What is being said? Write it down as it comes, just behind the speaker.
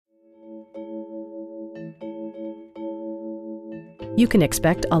You can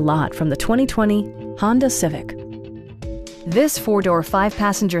expect a lot from the 2020 Honda Civic. This four-door,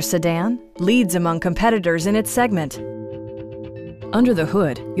 five-passenger sedan leads among competitors in its segment. Under the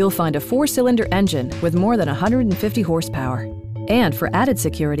hood, you'll find a four-cylinder engine with more than 150 horsepower. And for added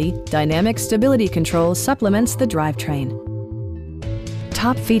security, dynamic stability control supplements the drivetrain.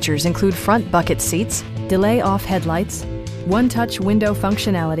 Top features include front bucket seats, delay-off headlights, one-touch window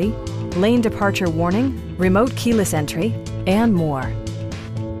functionality, lane departure warning, remote keyless entry, and more.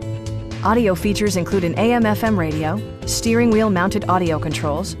 Audio features include an AM/FM radio, steering wheel mounted audio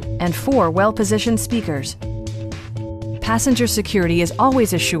controls, and 4 well-positioned speakers. Passenger security is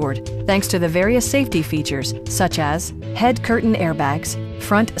always assured thanks to the various safety features such as head curtain airbags,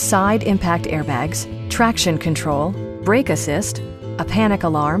 front side impact airbags, traction control, brake assist, a panic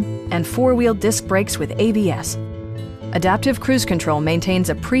alarm, and 4-wheel disc brakes with ABS. Adaptive Cruise Control maintains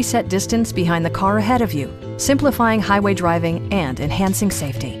a preset distance behind the car ahead of you, simplifying highway driving and enhancing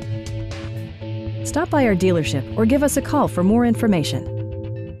safety. Stop by our dealership or give us a call for more information.